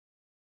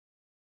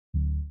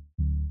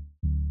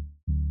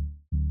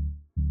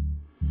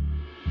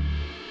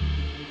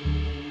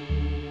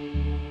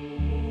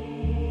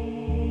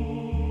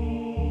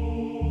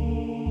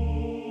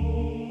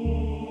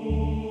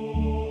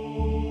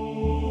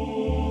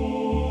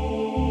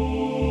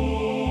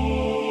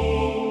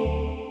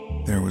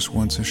was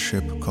once a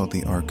ship called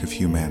the Ark of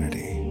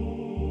Humanity,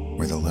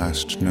 where the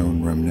last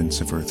known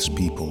remnants of Earth's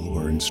people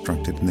were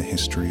instructed in the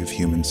history of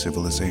human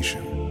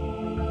civilization.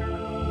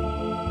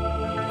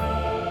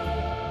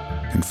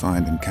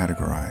 Confined and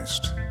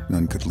categorized,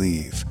 none could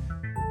leave,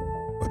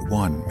 but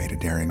one made a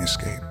daring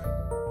escape.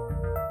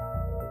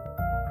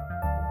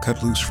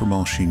 Cut loose from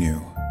all she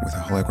knew, with a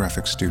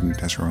holographic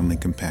student as her only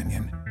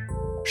companion,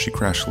 she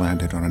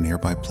crash-landed on a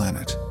nearby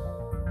planet,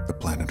 the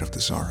planet of the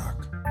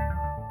Zarok.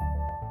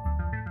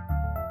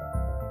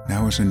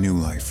 Now as a new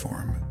life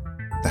form,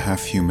 the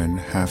half-human,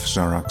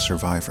 half-Zarok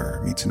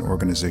survivor meets an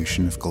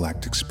organization of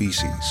galactic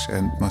species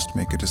and must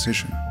make a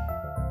decision.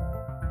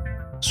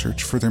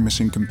 Search for their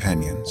missing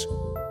companions,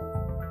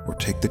 or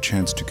take the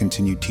chance to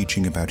continue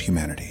teaching about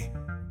humanity.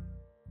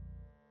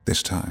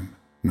 This time,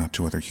 not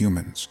to other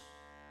humans,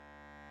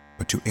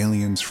 but to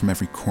aliens from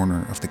every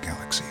corner of the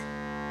galaxy.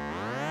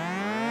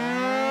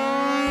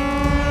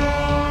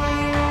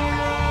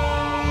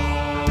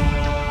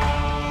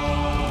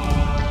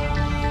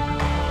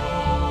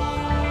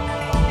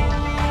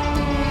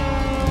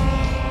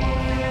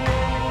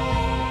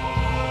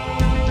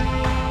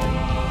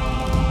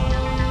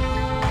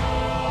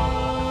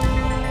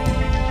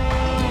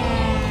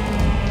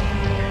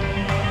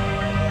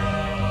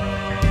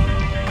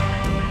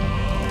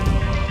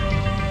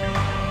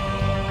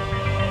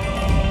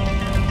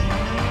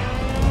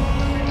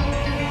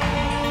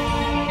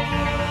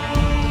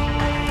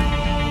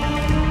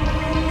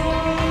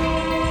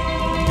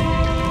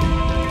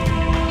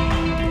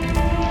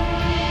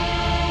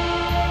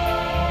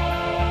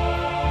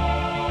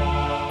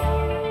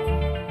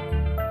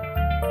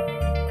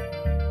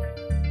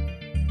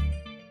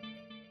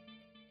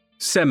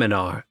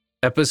 Seminar,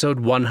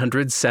 Episode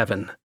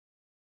 107.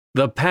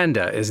 The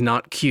Panda is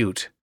Not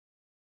Cute.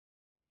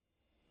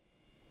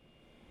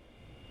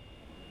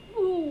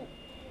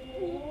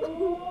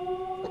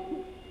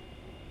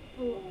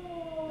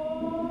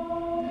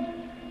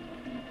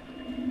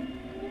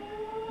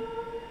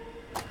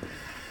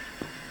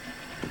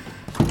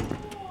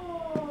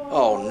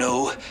 Oh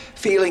no,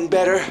 feeling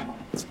better?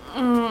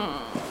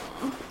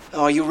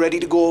 Are you ready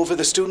to go over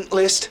the student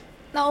list?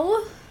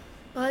 No,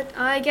 but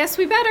I guess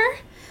we better.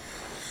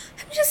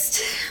 I'm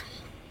just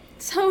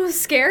so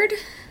scared.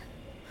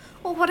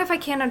 Well, what if I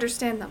can't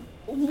understand them?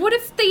 What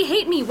if they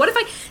hate me? What if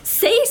I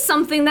say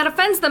something that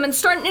offends them and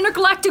start an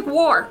intergalactic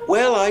war?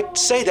 Well, I'd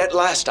say that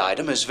last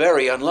item is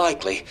very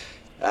unlikely.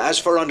 As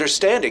for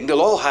understanding,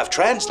 they'll all have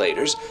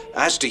translators.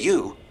 As to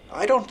you,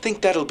 I don't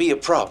think that'll be a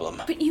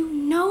problem. But you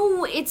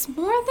know, it's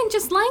more than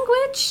just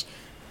language.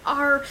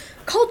 Our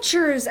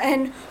cultures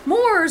and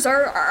mores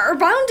are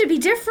bound to be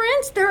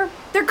different.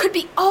 There could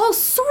be all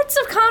sorts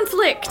of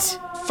conflict.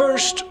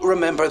 First,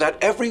 remember that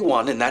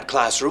everyone in that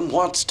classroom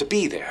wants to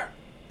be there.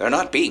 They're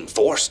not being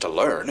forced to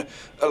learn,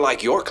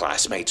 like your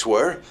classmates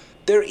were.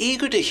 They're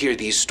eager to hear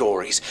these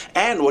stories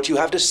and what you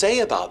have to say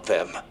about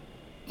them.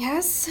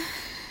 Yes,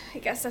 I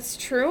guess that's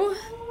true.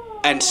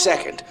 And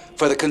second,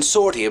 for the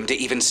consortium to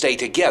even stay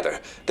together,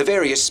 the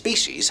various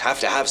species have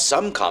to have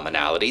some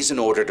commonalities in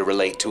order to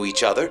relate to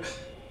each other.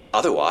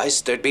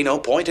 Otherwise, there'd be no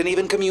point in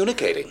even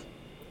communicating.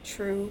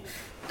 True.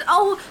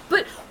 Oh,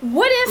 but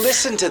what if...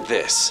 Listen to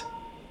this.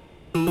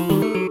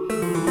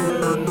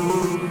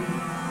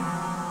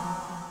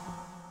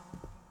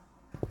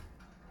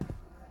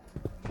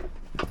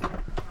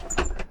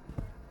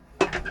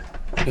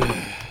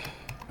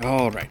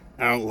 All right,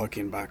 Outlook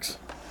inbox.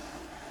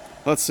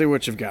 Let's see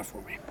what you've got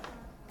for me.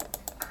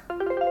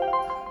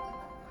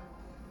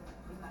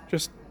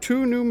 Just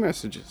 2 new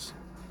messages.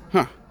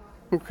 Huh,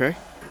 okay.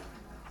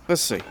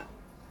 Let's see.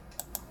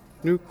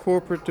 New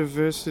corporate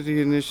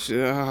diversity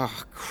initiative.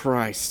 Ah,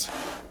 Christ.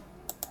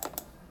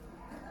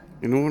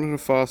 In order to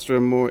foster a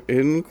more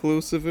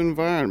inclusive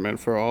environment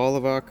for all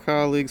of our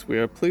colleagues, we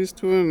are pleased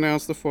to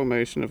announce the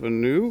formation of a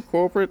new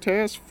corporate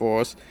task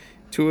force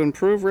to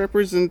improve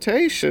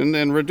representation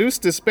and reduce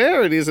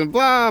disparities and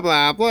blah,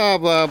 blah, blah,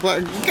 blah, blah.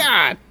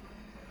 God!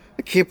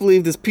 I can't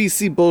believe this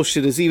PC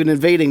bullshit is even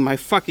invading my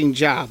fucking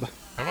job.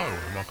 Hello,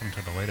 and welcome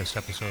to the latest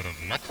episode of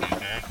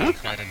Lexi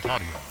Flight and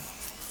Audio.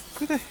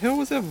 Where the hell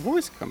was that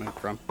voice coming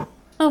from?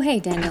 Oh,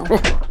 hey, Daniel.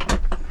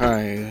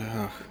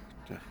 Hi,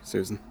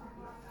 Susan.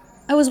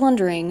 I was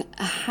wondering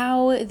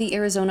how the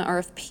Arizona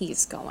RFP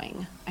is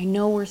going. I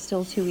know we're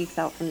still 2 weeks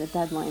out from the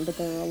deadline, but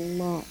there are a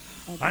lot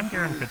of... I'm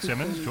Garen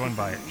Fitzsimmons, joined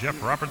by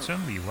Jeff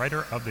Robertson, the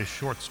writer of this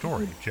short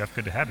story. Jeff,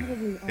 good to have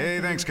you. Hey,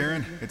 thanks,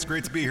 Garen. It's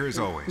great to be here as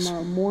always.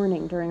 Tomorrow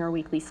morning during our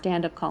weekly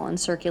stand-up call and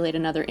circulate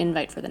another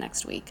invite for the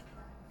next week.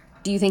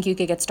 Do you think you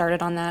could get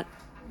started on that?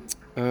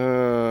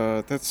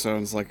 That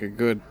sounds like a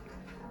good...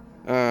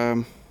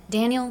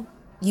 Daniel,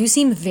 you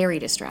seem very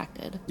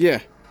distracted.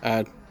 Yeah,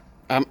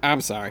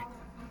 I'm sorry.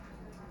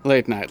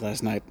 Late night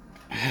last night.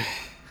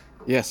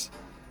 Yes,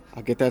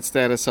 I'll get that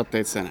status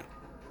update sent out.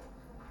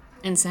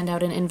 And send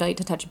out an invite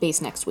to touch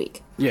base next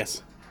week.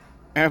 Yes,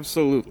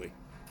 absolutely.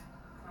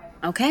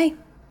 Okay.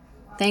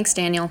 Thanks,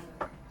 Daniel.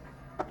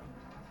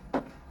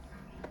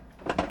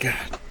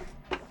 God,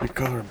 I'd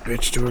call her a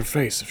bitch to her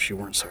face if she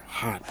weren't so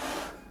hot.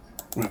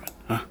 Women,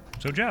 huh?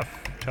 So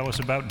Jeff, tell us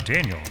about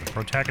Daniel, the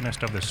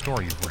protagonist of this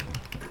story you've written.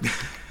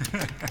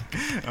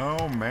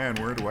 Oh man,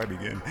 where do I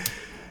begin?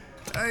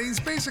 He's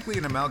basically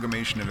an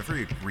amalgamation of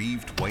every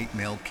aggrieved white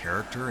male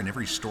character in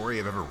every story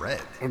I've ever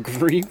read.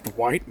 Aggrieved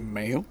white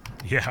male?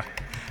 Yeah.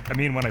 I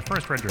mean, when I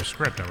first read your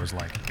script, I was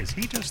like, is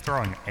he just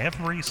throwing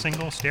every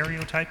single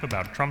stereotype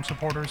about Trump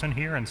supporters in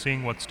here and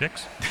seeing what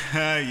sticks?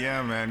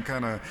 Yeah, man,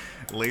 kinda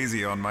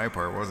lazy on my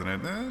part, wasn't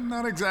it?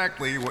 Not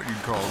exactly what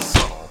you'd call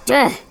subtle.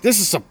 Ugh, this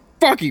is some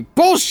fucking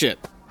bullshit!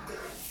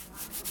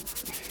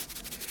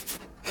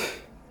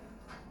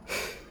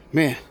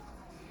 Man,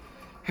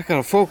 I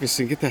gotta focus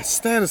and get that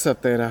status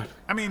update out.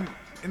 I mean,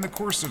 in the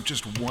course of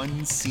just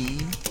one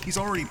scene, he's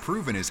already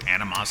proven his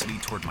animosity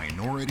toward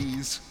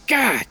minorities.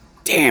 God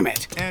damn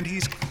it! And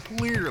he's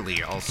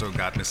clearly also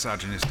got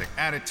misogynistic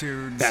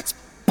attitudes. That's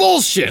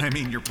bullshit! I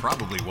mean, you're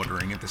probably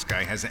wondering if this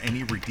guy has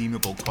any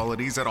redeemable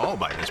qualities at all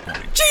by this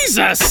point.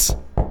 Jesus!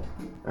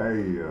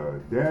 Hey,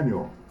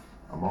 Daniel,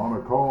 I'm on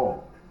a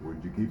call.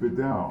 Would you keep it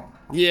down?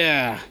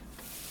 Yeah.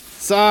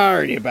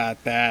 Sorry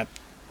about that.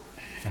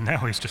 And now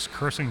he's just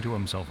cursing to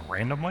himself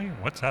randomly?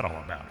 What's that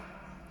all about?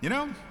 You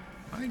know,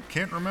 I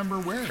can't remember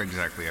where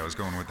exactly I was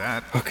going with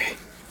that. Okay,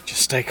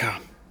 just stay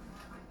calm.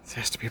 This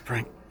has to be a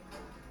prank.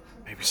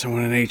 Maybe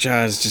someone in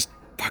HR is just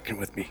fucking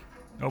with me.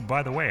 Oh,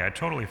 by the way, I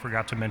totally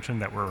forgot to mention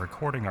that we're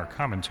recording our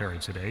commentary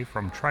today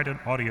from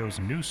Trident Audio's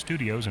new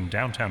studios in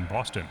downtown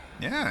Boston.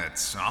 Yeah,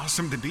 it's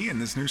awesome to be in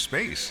this new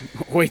space.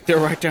 Wait, they're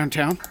right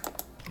downtown?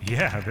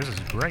 Yeah, this is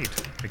great.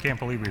 I can't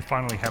believe we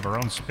finally have our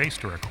own space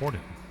to record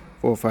in.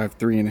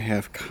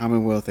 453.5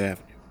 Commonwealth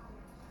Avenue.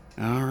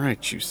 All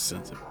right, you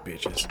sons of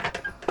bitches.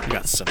 I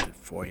got something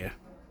for you.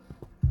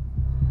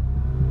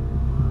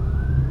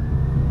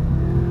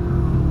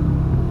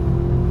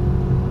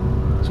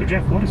 So,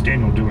 Jeff, what is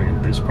Daniel doing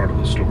in this part of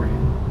the story?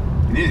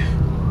 Yeah,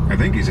 I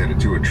think he's headed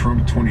to a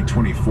Trump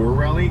 2024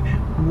 rally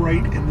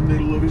right in the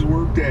middle of his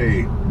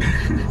workday.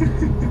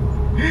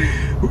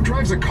 Who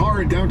drives a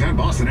car in downtown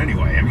Boston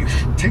anyway? I mean,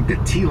 take the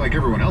T like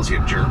everyone else,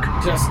 you jerk.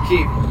 Just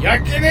keep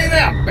yucking it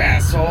up,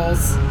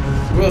 assholes.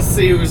 We'll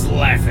see who's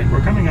laughing.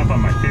 We're coming up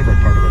on my favorite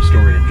part of the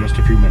story in just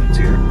a few minutes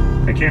here.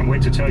 I can't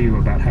wait to tell you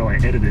about how I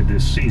edited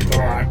this scene. Oh,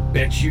 I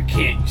bet you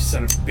can't, you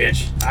son of a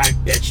bitch. I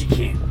bet you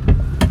can't.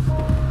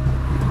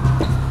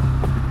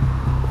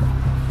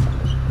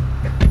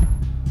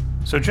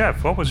 So,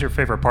 Jeff, what was your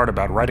favorite part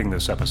about writing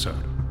this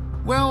episode?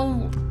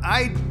 Well,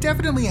 I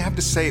definitely have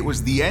to say it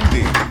was the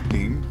ending.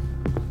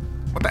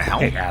 What the hell?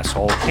 Hey,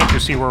 asshole. Can't you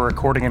see we're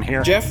recording in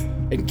here? Jeff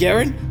and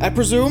Garen, I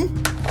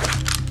presume?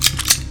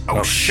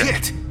 Oh,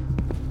 shit.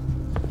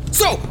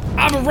 So,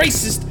 I'm a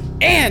racist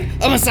and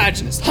a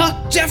misogynist,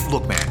 huh, Jeff?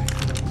 Look, man,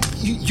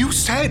 you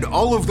said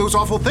all of those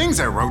awful things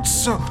I wrote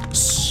so...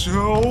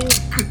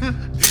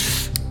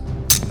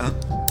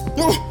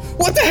 Oh,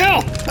 what the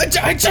hell?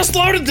 I just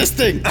loaded this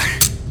thing.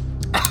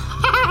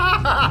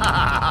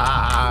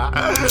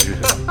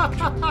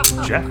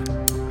 Jeff,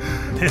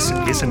 this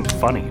isn't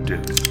funny,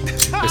 dude.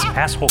 This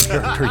asshole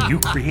character you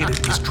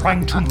created is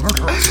trying to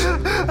murder us.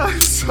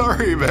 I'm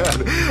sorry,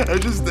 man.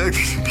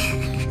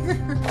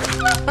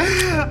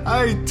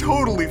 I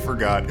totally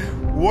forgot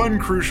one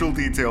crucial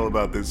detail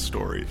about this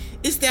story.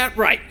 Is that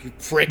right, you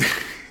prick?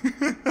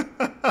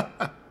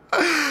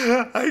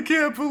 I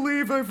can't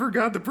believe I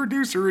forgot the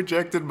producer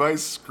rejected my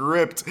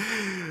script.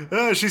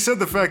 She said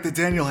the fact that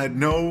Daniel had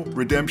no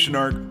redemption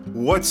arc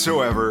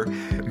whatsoever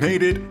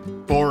made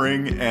it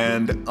boring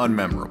and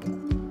unmemorable.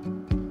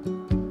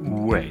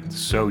 Wait,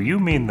 so you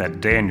mean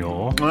that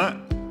Daniel...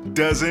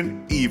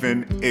 doesn't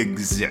even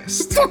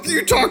exist. The fuck are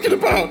you talking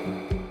about?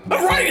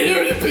 I'm right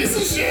here, you piece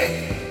of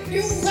shit!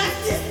 You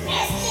leftist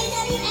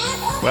SJW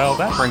asshole! Well,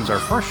 that brings our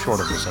first short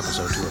of this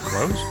episode to a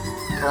close.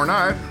 Or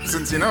not,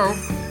 since, you know,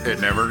 it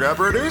never got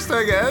produced,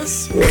 I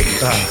guess.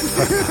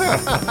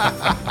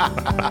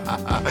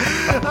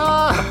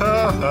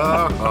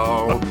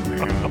 Oh,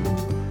 man.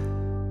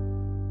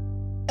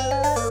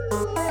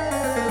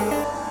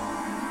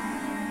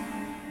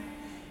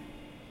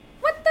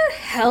 What the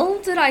hell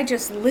did I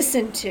just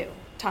listen to,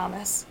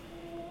 Thomas?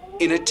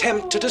 In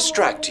attempt to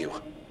distract you.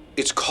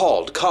 It's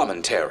called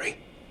commentary.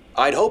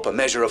 I'd hope a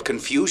measure of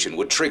confusion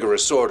would trigger a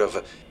sort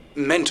of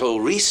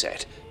mental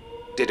reset.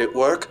 Did it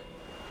work?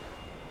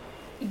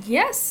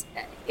 Yes,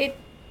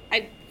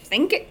 I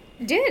think it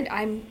did.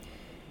 I'm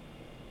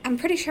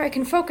pretty sure I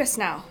can focus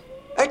now.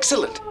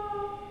 Excellent.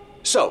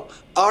 So,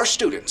 our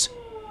students,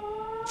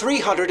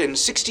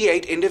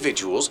 368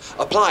 individuals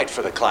applied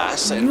for the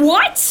class and...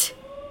 What?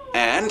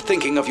 And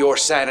thinking of your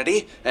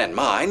sanity and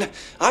mine,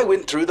 I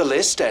went through the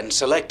list and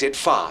selected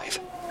 5.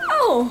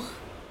 Oh,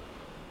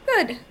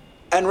 good.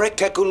 And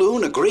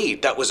Rektekuluun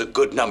agreed that was a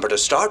good number to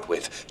start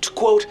with, to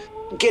quote,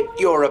 get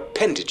your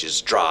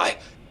appendages dry.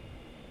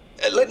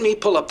 Let me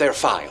pull up their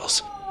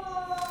files.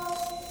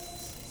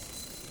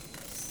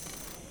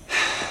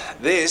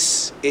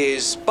 This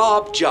is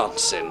Bob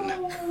Johnson.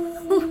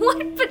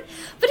 What?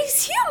 But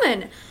he's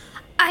human.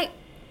 I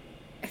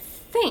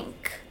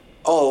think.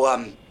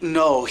 Oh,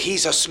 no,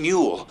 he's a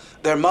smule.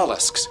 They're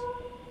mollusks.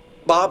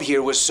 Bob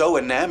here was so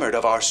enamored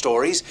of our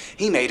stories,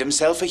 he made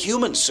himself a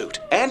human suit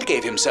and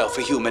gave himself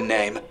a human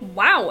name.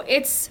 Wow,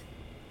 it's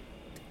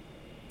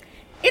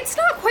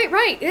not quite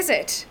right, is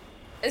it?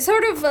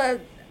 Sort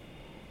of,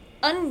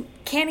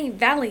 uncanny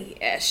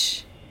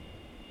valley-ish.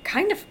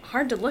 Kind of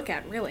hard to look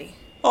at, really.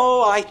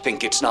 Oh, I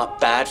think it's not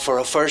bad for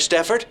a first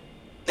effort.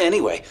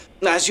 Anyway,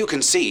 as you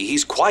can see,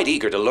 he's quite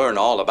eager to learn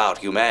all about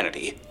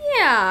humanity.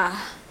 Yeah.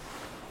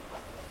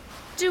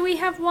 Do we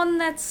have one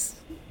that's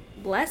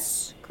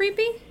less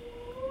creepy?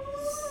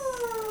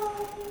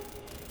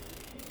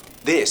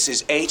 This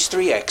is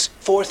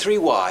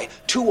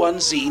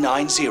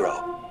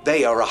H3X43Y21Z90.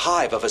 They are a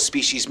hive of a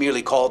species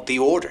merely called the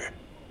Order.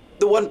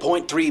 The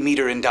 1.3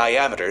 meter in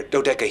diameter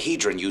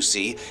dodecahedron you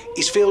see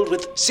is filled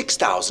with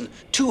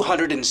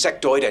 6,200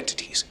 insectoid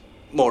entities,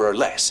 more or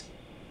less,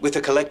 with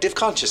a collective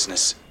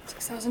consciousness.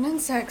 6,000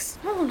 insects.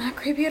 Oh, not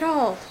creepy at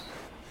all.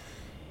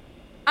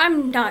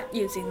 I'm not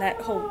using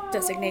that whole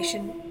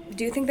designation.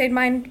 Do you think they'd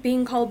mind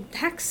being called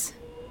Hex?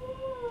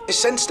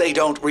 Since they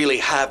don't really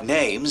have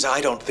names,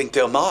 I don't think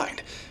they'll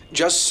mind,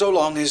 just so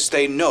long as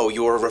they know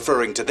you're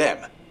referring to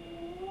them.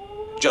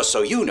 Just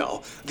so you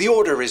know, the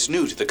Order is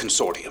new to the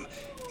consortium.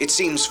 It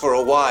seems for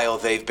a while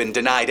they've been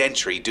denied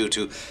entry due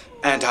to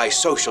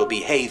antisocial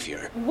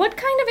behavior. What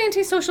kind of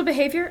antisocial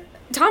behavior?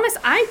 Thomas,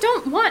 I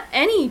don't want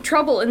any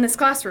trouble in this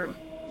classroom.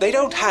 They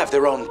don't have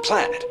their own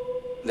planet.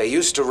 They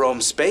used to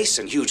roam space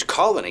in huge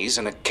colonies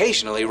and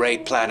occasionally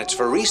raid planets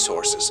for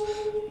resources.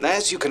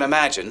 As you can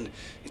imagine,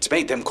 it's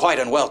made them quite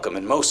unwelcome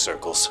in most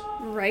circles.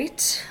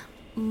 Right.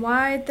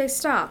 Why'd they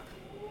stop?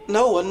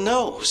 No one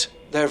knows.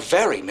 They're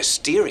very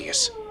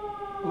mysterious.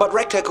 But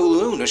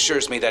Recteculuun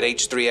assures me that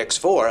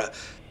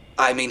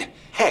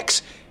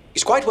Hex,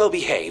 is quite well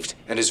behaved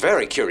and is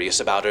very curious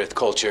about Earth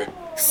culture.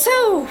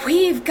 So,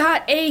 we've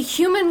got a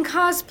human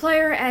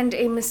cosplayer and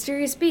a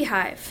mysterious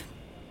beehive.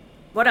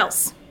 What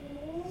else?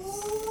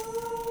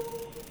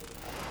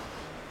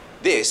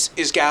 This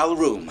is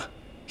Galroom.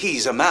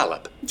 He's a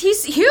Malab.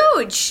 He's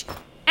huge!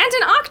 And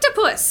an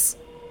octopus!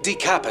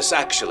 Decapus,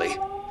 actually.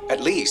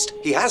 At least,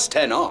 he has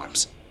 10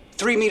 arms.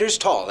 3 meters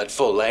tall at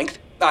full length.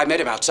 I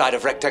met him outside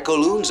of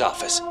Recteculuun's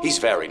office. He's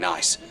very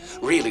nice.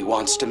 Really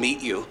wants to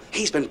meet you.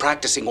 He's been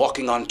practicing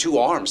walking on 2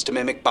 arms to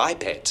mimic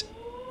bipeds.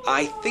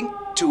 I think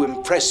to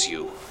impress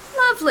you.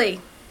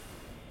 Lovely.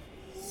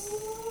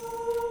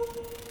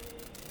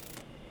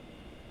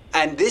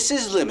 And this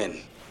is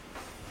Lemon.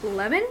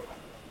 Lemon?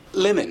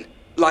 Lemon,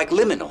 like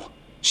liminal.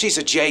 She's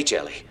a jay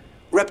jelly,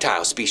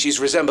 reptile species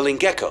resembling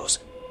geckos.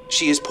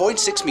 She is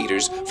 0.6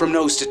 meters from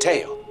nose to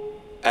tail.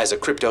 As a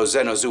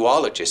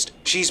cryptozoologist,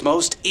 she's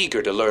most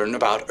eager to learn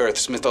about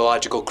Earth's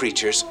mythological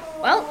creatures.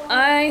 Well,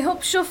 I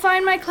hope she'll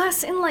find my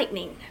class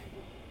enlightening.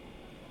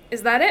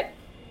 Is that it?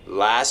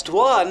 Last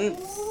one.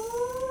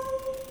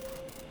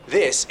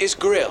 This is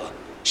Grill.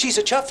 She's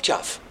a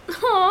chuff-chuff.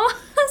 Aw,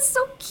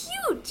 so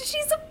cute.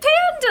 She's a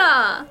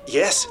panda.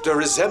 Yes, the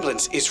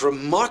resemblance is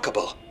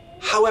remarkable.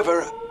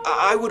 However,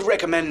 I would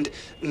recommend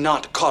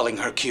not calling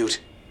her cute.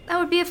 That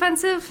would be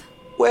offensive.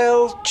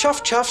 Well,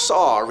 chuff-chuffs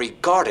are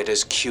regarded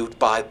as cute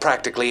by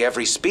practically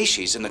every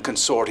species in the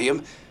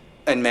consortium,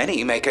 and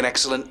many make an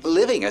excellent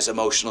living as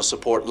emotional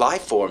support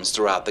life forms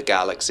throughout the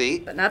galaxy.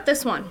 But not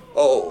this one.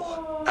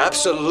 Oh,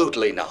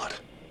 absolutely not.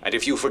 And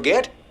if you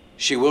forget,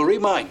 she will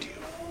remind you.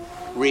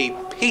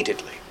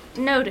 Repeatedly.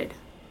 Noted.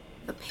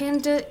 The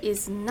panda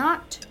is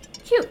not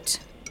cute.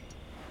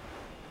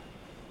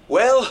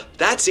 Well,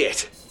 that's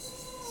it.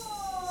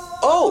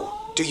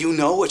 Oh, do you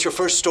know what your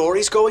first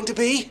story's going to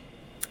be?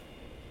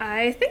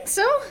 I think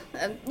so.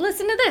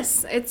 Listen to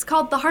this. It's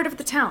called The Heart of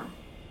the Town.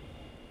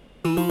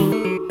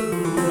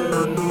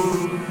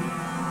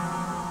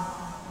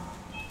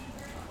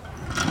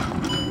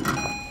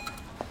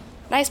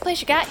 Nice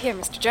place you got here,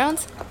 Mr.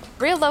 Jones.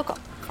 Real local,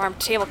 farm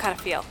to table kind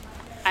of feel.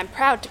 I'm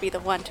proud to be the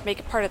one to make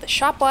it part of the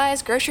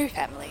Shopwise grocery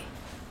family.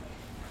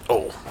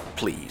 Oh,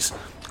 please.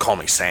 Call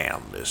me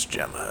Sam, Miss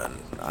Gemma,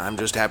 and I'm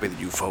just happy that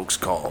you folks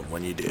called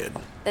when you did.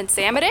 Then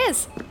Sam it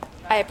is.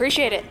 I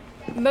appreciate it.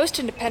 Most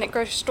independent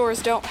grocery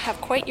stores don't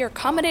have quite your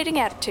accommodating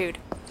attitude.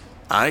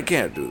 I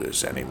can't do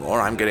this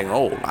anymore. I'm getting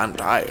old. I'm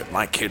tired.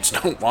 My kids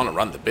don't want to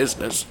run the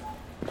business.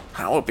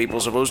 How are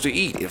people supposed to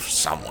eat if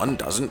someone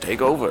doesn't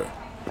take over?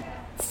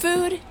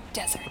 Food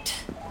desert.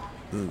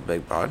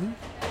 Beg pardon?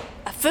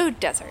 A food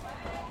desert.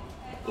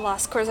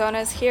 Las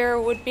Corzonas here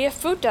would be a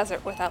food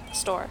desert without the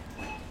store.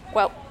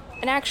 Well,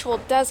 an actual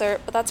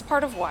desert, but that's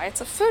part of why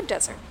it's a food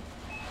desert.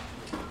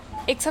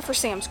 Except for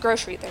Sam's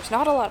Grocery, there's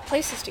not a lot of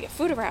places to get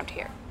food around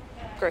here.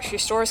 Grocery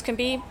stores can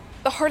be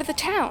the heart of the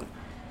town,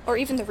 or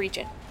even the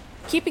region,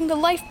 keeping the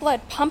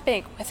lifeblood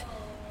pumping with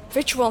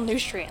ritual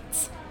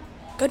nutrients.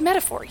 Good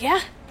metaphor,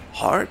 yeah?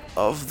 Heart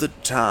of the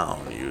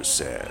town, you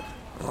said.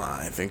 Well,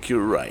 I think you're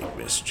right,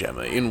 Miss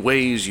Gemma, in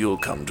ways you'll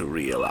come to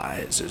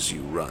realize as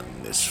you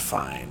run this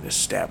fine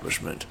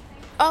establishment.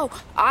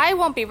 Oh, I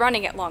won't be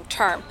running it long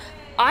term.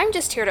 I'm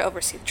just here to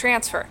oversee the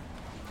transfer.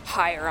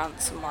 Hire on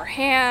some more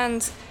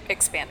hands,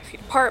 expand a few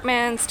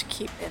departments to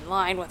keep in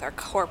line with our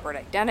corporate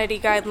identity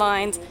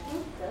guidelines.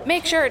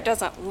 Make sure it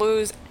doesn't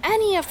lose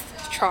any of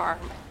the charm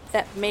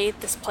that made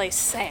this place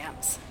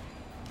Sam's.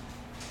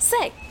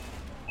 Say,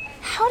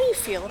 how do you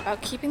feel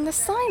about keeping the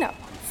sign up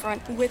on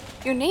front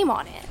with your name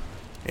on it?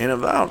 In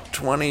about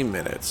 20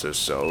 minutes or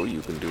so,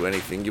 you can do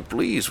anything you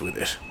please with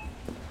it.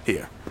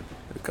 Here,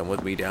 come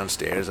with me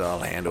downstairs. I'll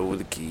hand over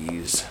the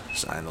keys,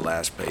 sign the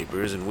last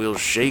papers, and we'll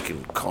shake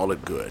and call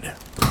it good.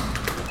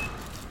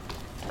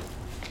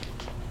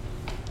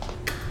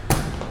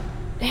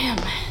 Damn,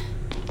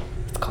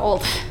 it's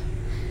cold.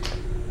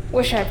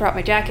 Wish I brought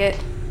my jacket.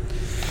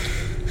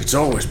 It's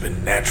always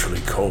been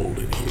naturally cold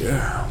in here.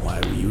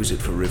 Why we use it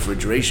for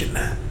refrigeration.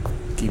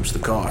 Keeps the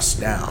costs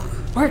down.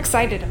 We're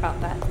excited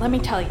about that, let me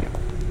tell you.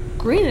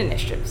 Green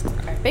initiatives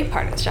are a big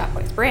part of the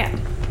Shopwise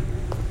brand.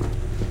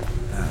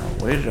 Now,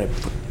 where did I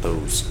put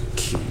those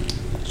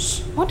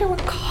keys? Wonder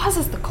what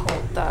causes the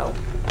cold, though.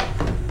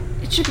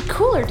 It should be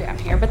cooler down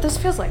here, but this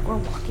feels like we're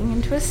walking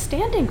into a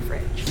standing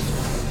fridge.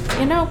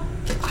 You know,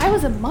 I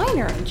was a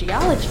minor in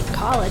geology in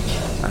college.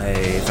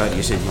 I thought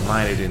you said you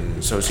minored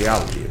in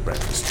sociology at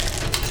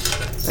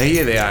breakfast.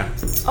 Here they are.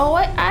 Oh,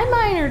 I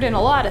minored in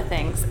a lot of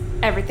things.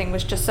 Everything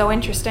was just so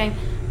interesting.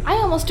 I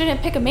almost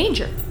didn't pick a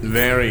major.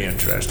 Very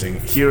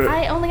interesting.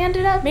 I only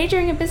ended up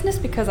majoring in business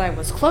because I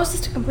was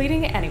closest to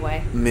completing it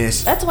anyway.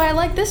 Miss. That's why I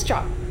like this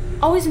job.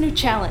 Always a new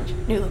challenge,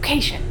 new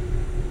location,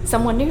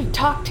 someone new to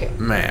talk to.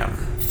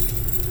 Ma'am,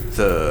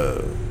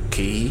 the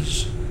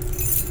keys?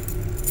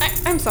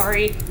 I'm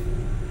sorry.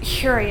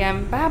 Here I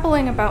am,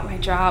 babbling about my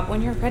job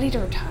when you're ready to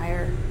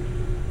retire.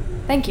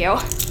 Thank you.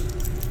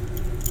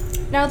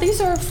 Now,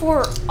 these are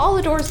for all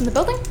the doors in the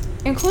building,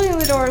 including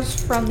the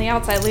doors from the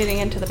outside leading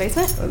into the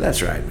basement.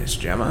 That's right, Miss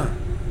Gemma.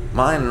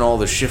 Mine and all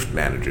the shift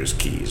manager's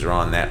keys are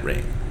on that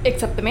ring.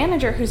 Except the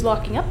manager who's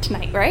locking up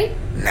tonight, right?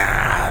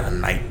 Nah, the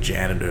night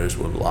janitors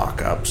will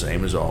lock up,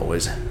 same as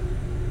always.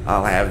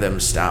 I'll have them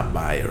stop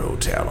by your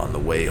hotel on the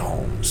way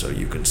home so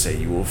you can say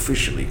you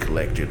officially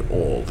collected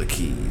all the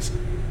keys.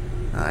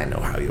 I know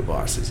how your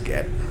bosses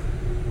get.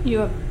 You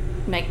have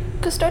night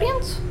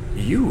custodians?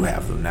 You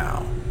have them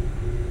now.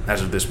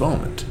 As of this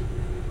moment,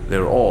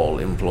 they're all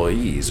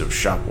employees of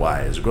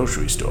Shopwise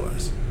grocery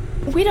stores.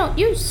 We don't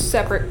use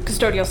separate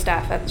custodial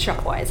staff at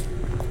Shopwise.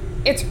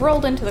 It's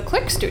rolled into the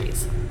clerk's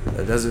duties.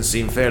 That doesn't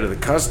seem fair to the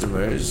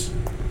customers.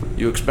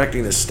 You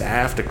expecting the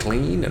staff to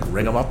clean and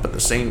ring them up at the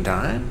same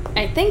time?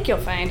 I think you'll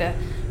find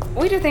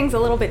we do things a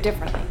little bit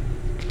differently.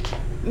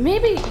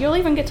 Maybe you'll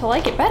even get to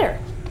like it better.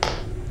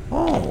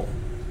 Oh,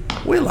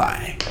 will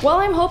I? Well,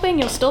 I'm hoping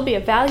you'll still be a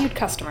valued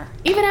customer,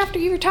 even after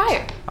you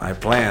retire. I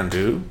plan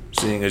to,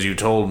 seeing as you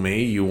told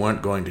me you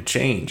weren't going to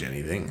change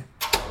anything.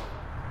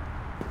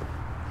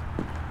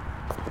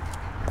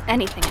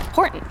 Anything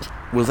important?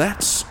 Well,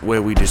 that's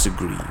where we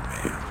disagree,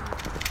 ma'am.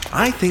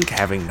 I think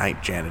having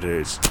night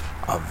janitors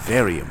are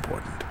very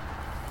important.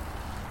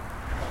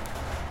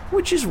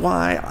 Which is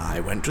why I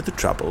went to the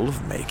trouble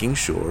of making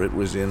sure it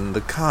was in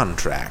the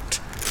contract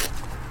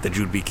that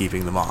you'd be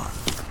keeping them on.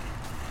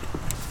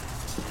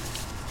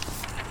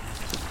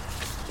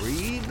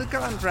 Read the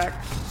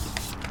contract.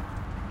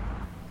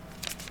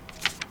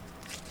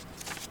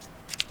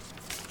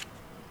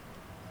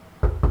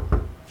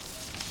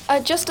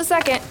 Just a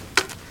second.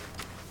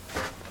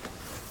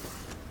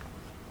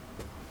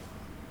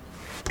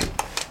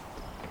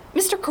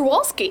 Mr.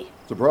 Kowalski.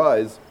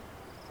 Surprise.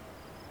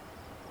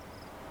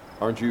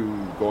 Aren't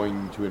you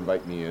going to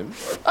invite me in?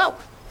 Oh,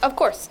 of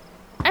course.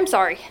 I'm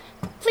sorry.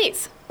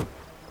 Please.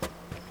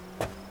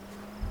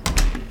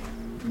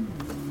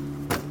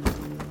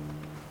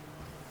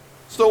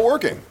 Still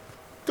working.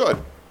 Good.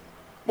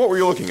 What were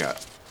you looking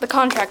at? The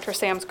contract for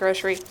Sam's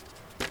Grocery.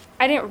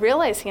 I didn't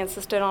realize he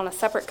insisted on a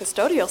separate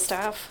custodial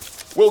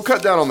staff. We'll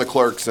cut down on the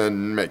clerks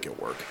and make it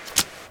work.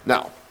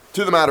 Now,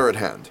 to the matter at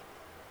hand.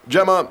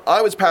 Gemma,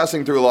 I was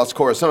passing through Las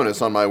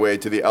Corazones on my way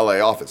to the LA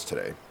office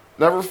today.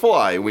 Never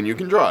fly when you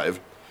can drive.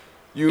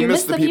 You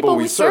miss the people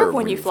we serve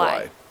when you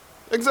fly.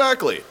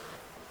 Exactly.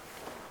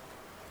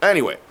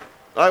 Anyway,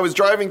 I was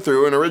driving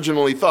through and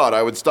originally thought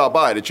I would stop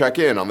by to check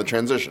in on the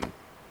transition.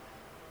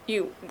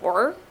 You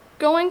were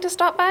going to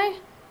stop by?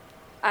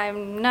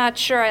 I'm not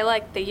sure I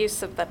like the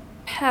use of the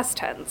past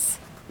tense.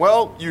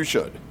 Well, you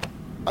should.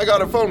 I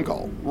got a phone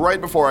call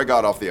right before I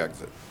got off the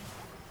exit.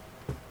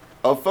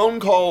 A phone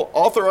call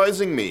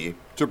authorizing me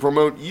to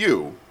promote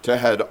you to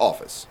head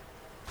office.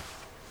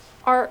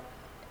 Are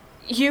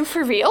you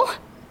for real?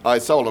 I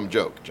seldom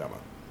joke, Gemma,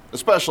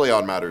 especially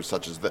on matters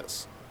such as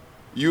this.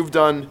 You've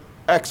done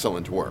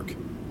excellent work,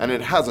 and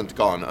it hasn't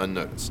gone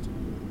unnoticed.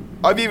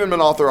 I've even been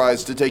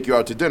authorized to take you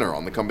out to dinner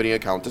on the company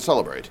account to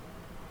celebrate.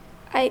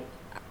 I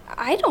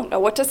don't know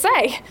what to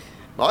say.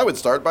 I would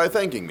start by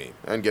thanking me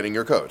and getting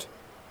your coat.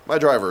 My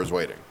driver is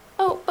waiting.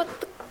 Oh,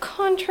 but the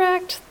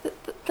contract,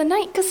 the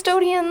night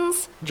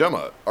custodians...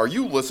 Gemma, are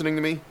you listening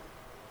to me?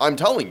 I'm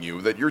telling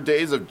you that your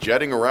days of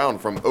jetting around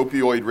from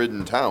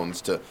opioid-ridden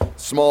towns to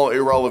small,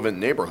 irrelevant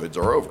neighborhoods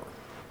are over.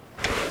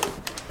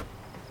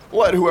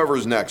 Let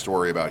whoever's next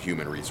worry about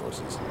human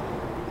resources.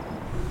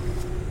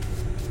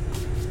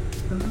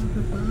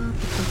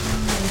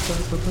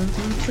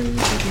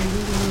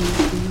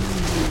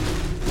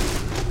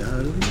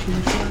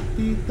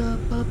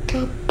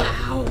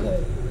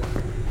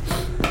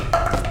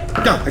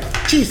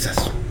 Oh,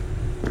 Jesus!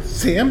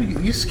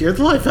 Sam, you scared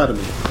the life out of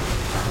me.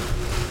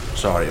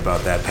 Sorry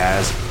about that,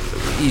 Paz.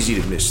 Easy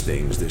to miss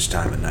things this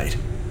time of night.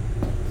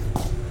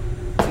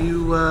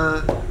 You,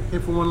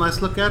 here for one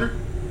last look at her?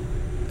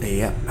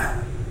 Yep.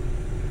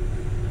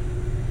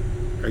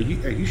 Are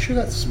you sure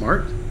that's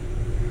smart?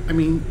 I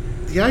mean,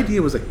 the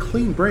idea was a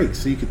clean break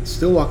so you could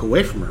still walk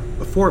away from her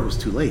before it was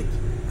too late.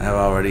 I've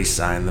already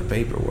signed the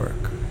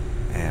paperwork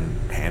and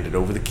handed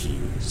over the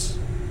keys.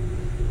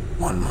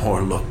 One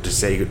more look to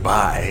say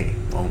goodbye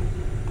won't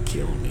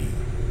kill me.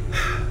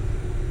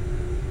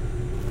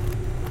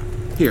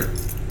 Here,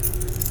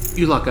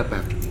 you lock up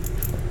after me.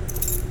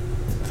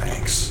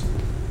 Thanks.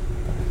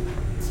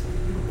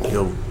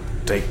 You'll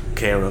take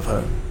care of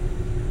her?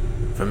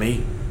 For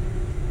me?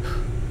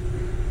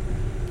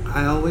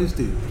 I always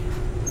do.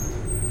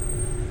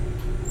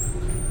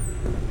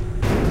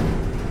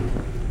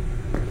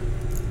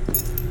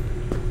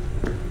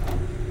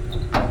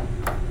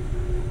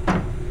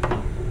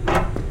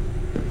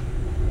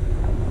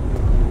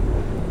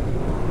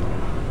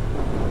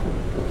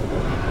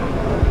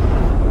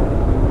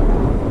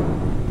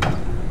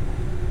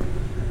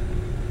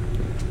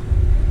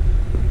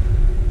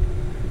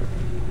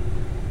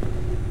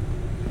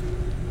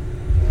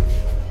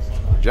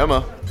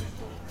 Gemma?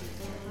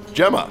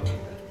 Gemma!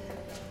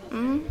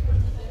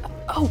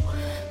 Oh,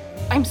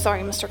 I'm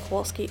sorry, Mr.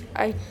 Kowalski.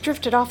 I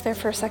drifted off there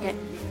for a second.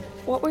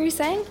 What were you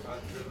saying?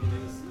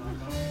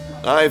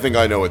 I think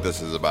I know what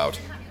this is about.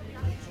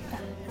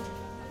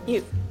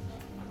 You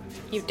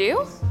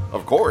do?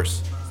 Of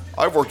course.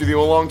 I've worked with you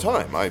a long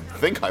time. I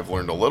think I've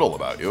learned a little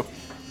about you.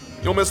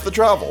 You'll miss the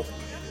travel.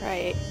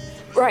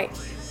 Right,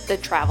 the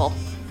travel.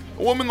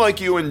 A woman like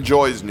you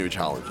enjoys new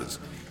challenges,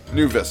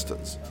 new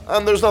vistas,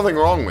 and there's nothing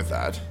wrong with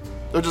that.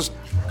 There just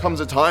comes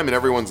a time in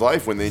everyone's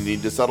life when they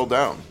need to settle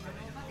down.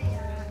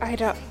 I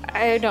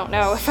don't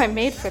know if I'm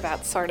made for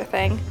that sort of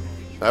thing.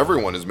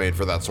 Everyone is made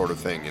for that sort of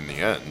thing in the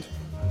end.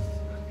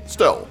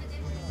 Still,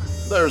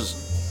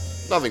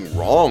 there's nothing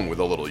wrong with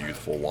a little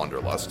youthful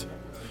wanderlust.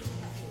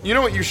 You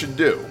know what you should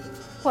do?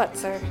 What,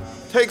 sir?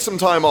 Take some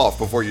time off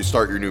before you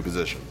start your new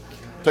position.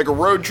 Take a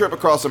road trip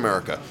across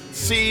America.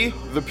 See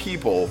the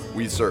people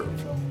we serve.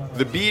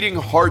 The beating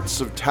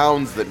hearts of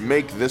towns that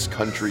make this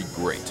country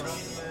great.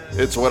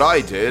 It's what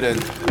I did,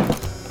 and...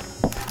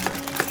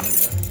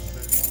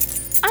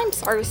 I'm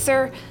sorry,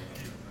 sir.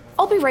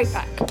 I'll be right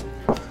back.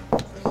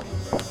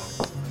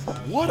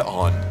 What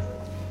on?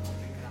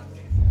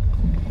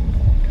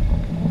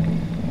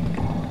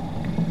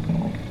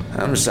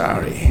 I'm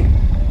sorry.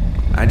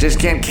 I just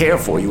can't care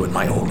for you in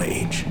my old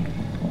age.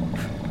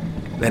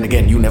 Then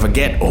again, you never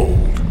get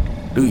old,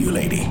 do you,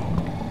 lady?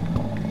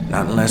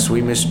 Not unless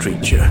we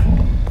mistreat you.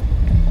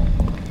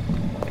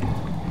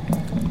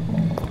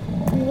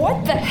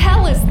 What the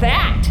hell is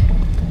that?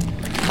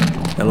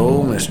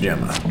 Hello, Miss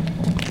Gemma.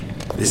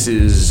 This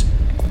is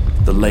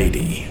the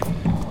lady.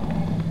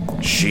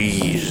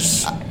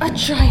 She's... A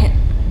giant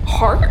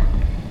heart?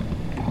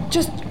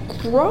 Just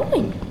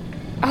growing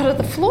out of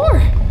the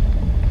floor.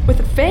 With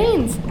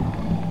veins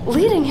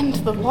leading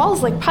into the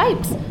walls like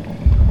pipes.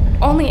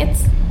 Only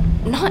it's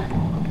not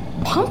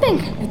pumping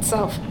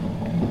itself.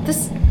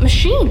 This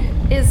machine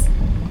is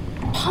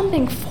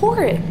pumping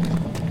for it.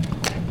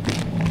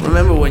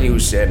 Remember when you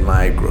said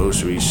my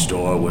grocery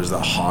store was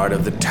the heart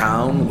of the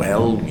town?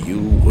 Well,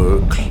 you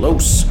were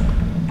close.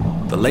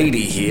 The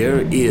lady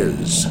here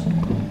is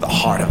the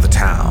heart of the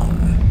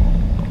town.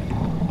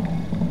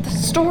 The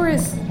store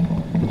is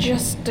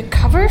just a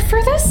cover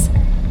for this?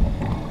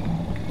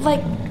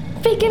 Like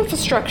fake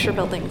infrastructure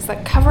buildings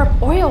that cover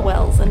up oil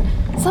wells and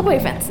subway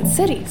vents in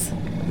cities.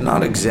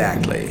 Not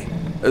exactly.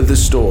 The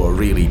store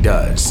really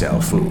does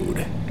sell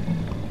food.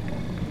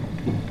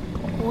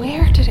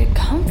 Where did it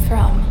come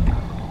from?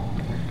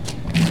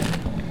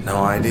 No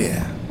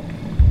idea.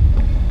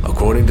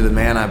 According to the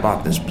man I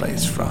bought this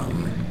place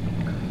from,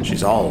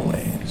 she's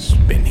always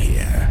been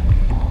here.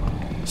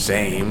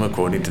 Same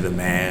according to the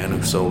man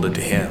who sold it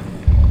to him,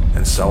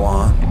 and so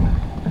on,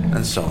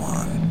 and so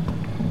on.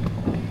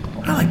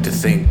 I like to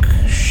think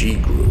she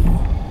grew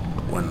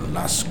when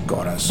Las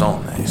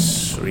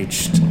Corazones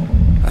reached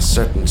a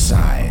certain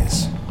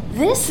size.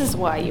 This is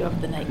why you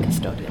have the night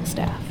custodial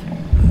staff.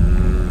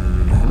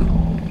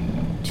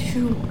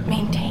 To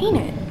maintain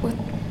it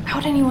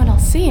without anyone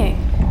else seeing.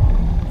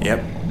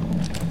 Yep.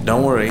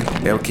 Don't worry,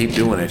 they'll keep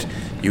doing it.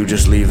 You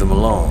just leave them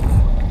alone.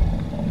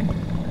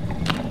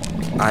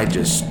 I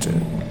just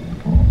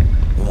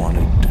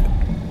wanted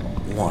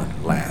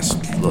one last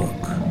look.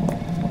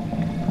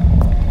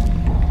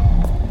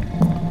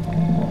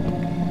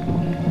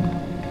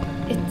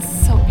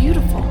 It's so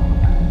beautiful.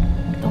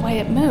 The way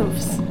it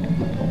moves.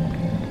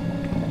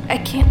 I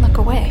can't look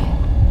away.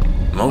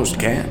 Most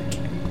can't.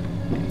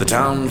 The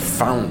town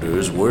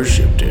founders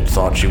worshipped it,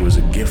 thought she was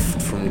a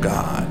gift from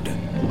God.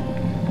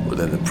 But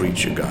then the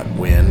preacher got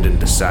wind and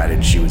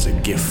decided she was a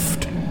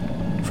gift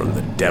from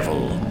the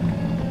devil.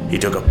 He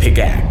took a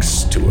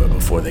pickaxe to her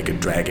before they could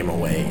drag him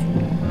away.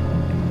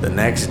 The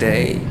next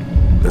day,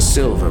 the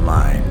silver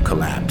mine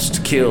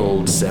collapsed,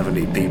 killed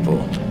 70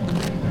 people.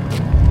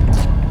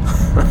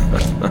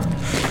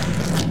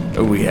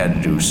 We had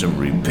to do some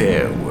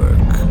repair work,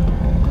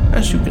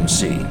 as you can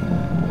see.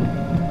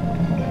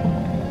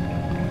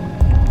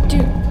 Do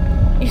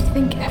you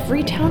think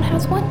every town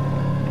has one?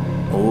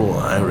 Oh,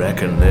 I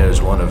reckon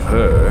there's one of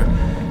her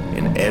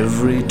in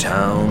every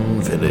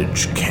town,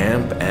 village,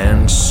 camp,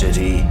 and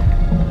city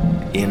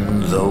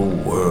in the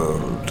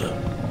world.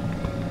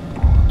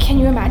 Can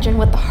you imagine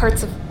what the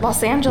hearts of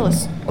Los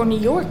Angeles or New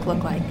York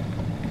look like?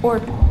 Or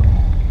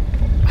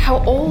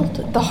how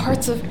old the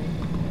hearts of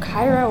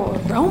Cairo or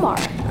Rome are?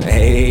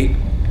 Hey,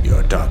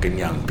 you're talking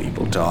young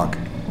people talk.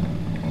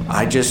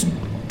 I just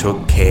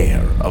took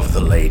care of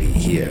the lady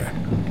here.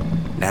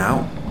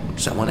 Now,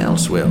 someone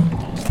else will.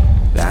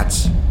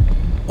 That's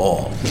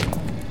all.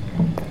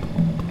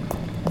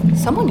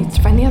 Someone needs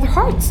to find the other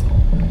hearts.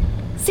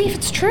 See if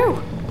it's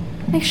true.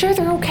 Make sure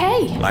they're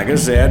okay. Like I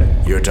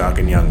said, you're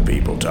talking young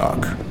people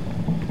talk.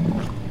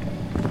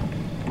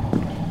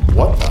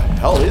 What the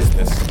hell is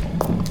this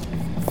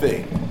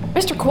thing?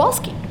 Mr.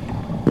 Kowalski,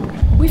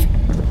 we've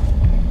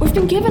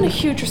been given a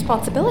huge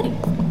responsibility.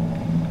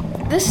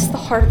 This is the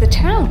heart of the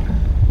town.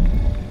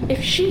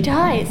 If she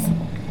dies,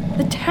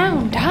 the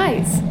town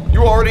dies.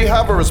 You already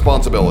have a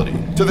responsibility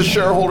to the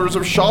shareholders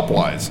of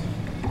Shopwise.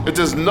 It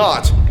does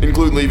not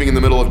include leaving in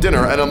the middle of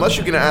dinner, and unless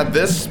you can add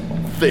this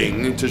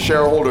thing to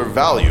shareholder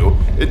value,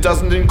 it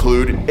doesn't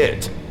include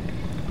it.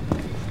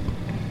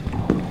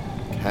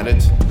 Can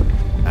it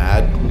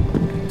add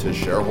to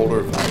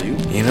shareholder value?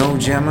 You know,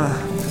 Gemma,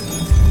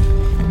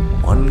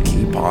 one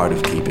key part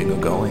of keeping her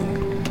going,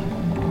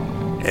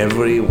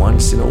 every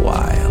once in a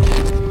while,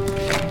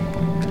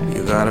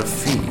 you gotta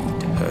feed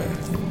her.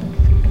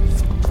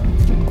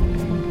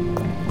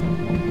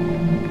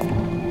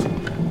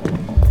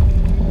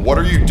 What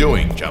are you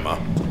doing, Gemma?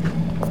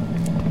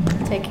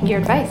 Taking your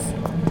advice.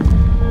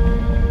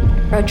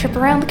 Road trip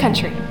around the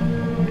country.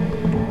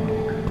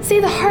 See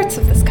the hearts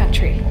of this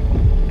country.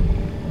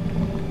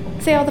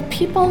 See how the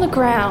people on the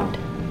ground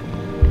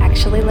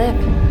actually live.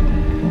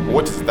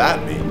 What does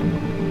that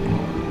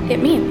mean?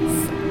 It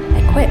means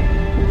I quit,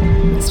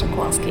 Mr.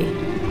 Kowalski.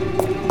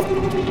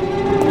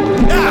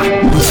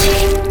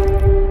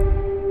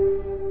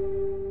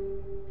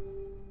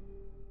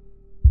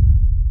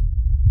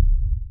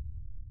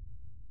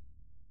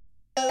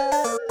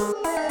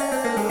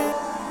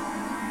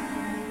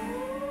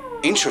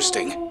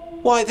 Interesting.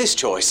 Why this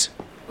choice?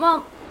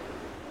 Well,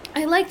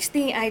 I liked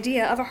the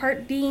idea of a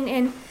heart being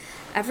in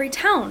every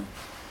town.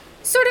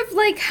 Sort of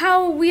like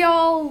how we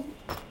all,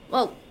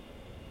 well,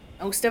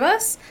 most of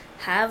us,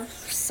 have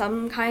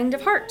some kind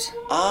of heart.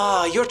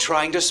 Ah, you're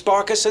trying to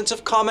spark a sense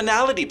of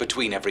commonality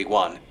between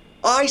everyone.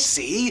 I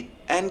see.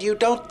 And you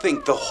don't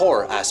think the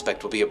horror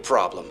aspect will be a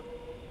problem.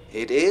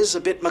 It is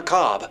a bit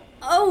macabre.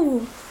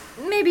 Oh,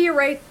 maybe you're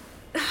right.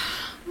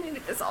 Maybe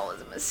this all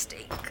is a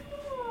mistake.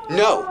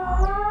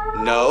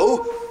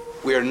 No,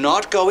 we're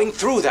not going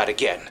through that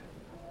again.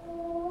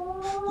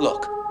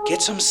 Look,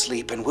 get some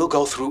sleep and we'll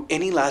go through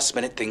any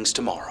last-minute things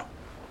tomorrow.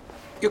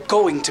 You're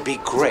going to be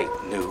great,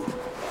 New.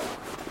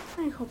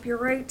 I hope you're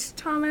right,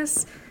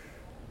 Thomas.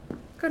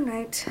 Good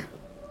night.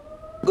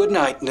 Good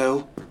night,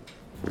 New.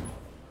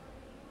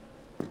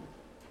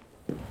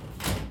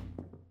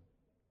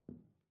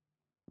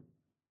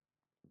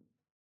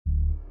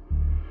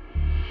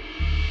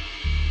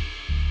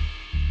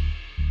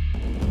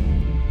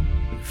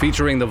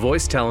 Featuring the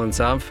voice talents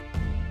of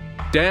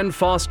Dan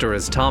Foster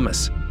as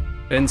Thomas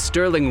and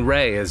Sterling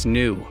Ray as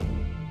New.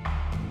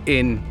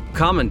 In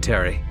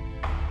commentary,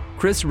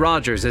 Chris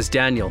Rogers as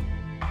Daniel,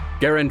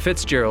 Garen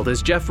Fitzgerald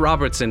as Jeff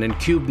Robertson and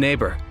Cube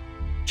Neighbor,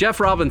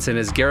 Jeff Robinson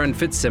as Garen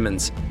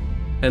Fitzsimmons,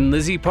 and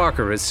Lizzie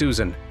Parker as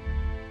Susan.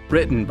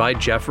 Written by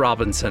Jeff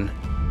Robinson.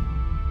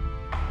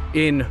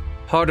 In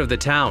Heart of the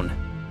Town,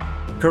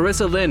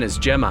 Carissa Lynn as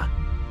Gemma,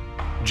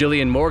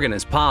 Jillian Morgan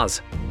as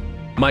Paz,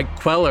 Mike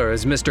Queller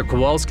as Mr.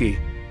 Kowalski,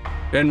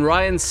 and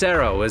Ryan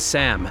Serro as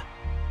Sam.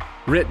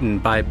 Written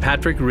by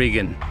Patrick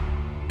Regan.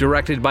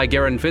 Directed by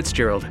Garen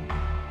Fitzgerald.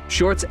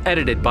 Shorts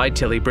edited by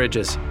Tilly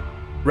Bridges.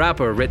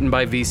 Rapper written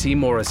by V.C.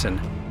 Morrison.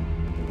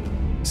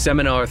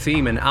 Seminar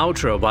theme and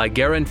outro by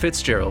Garen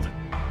Fitzgerald.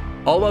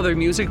 All other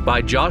music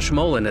by Josh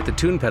Mullen at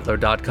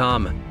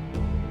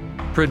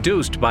thetunepeddler.com.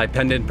 Produced by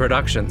Pendant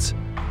Productions.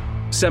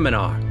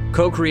 Seminar,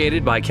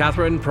 co-created by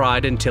Catherine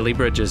Pride and Tilly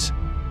Bridges.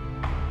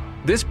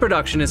 This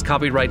production is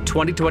copyright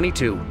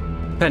 2022,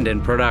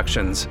 Pendant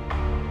Productions.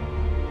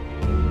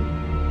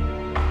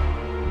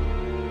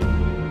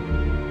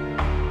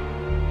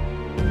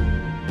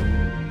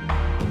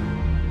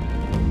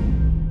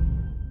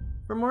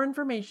 For more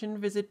information,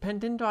 visit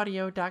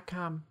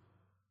pendantaudio.com.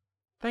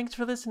 Thanks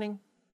for listening.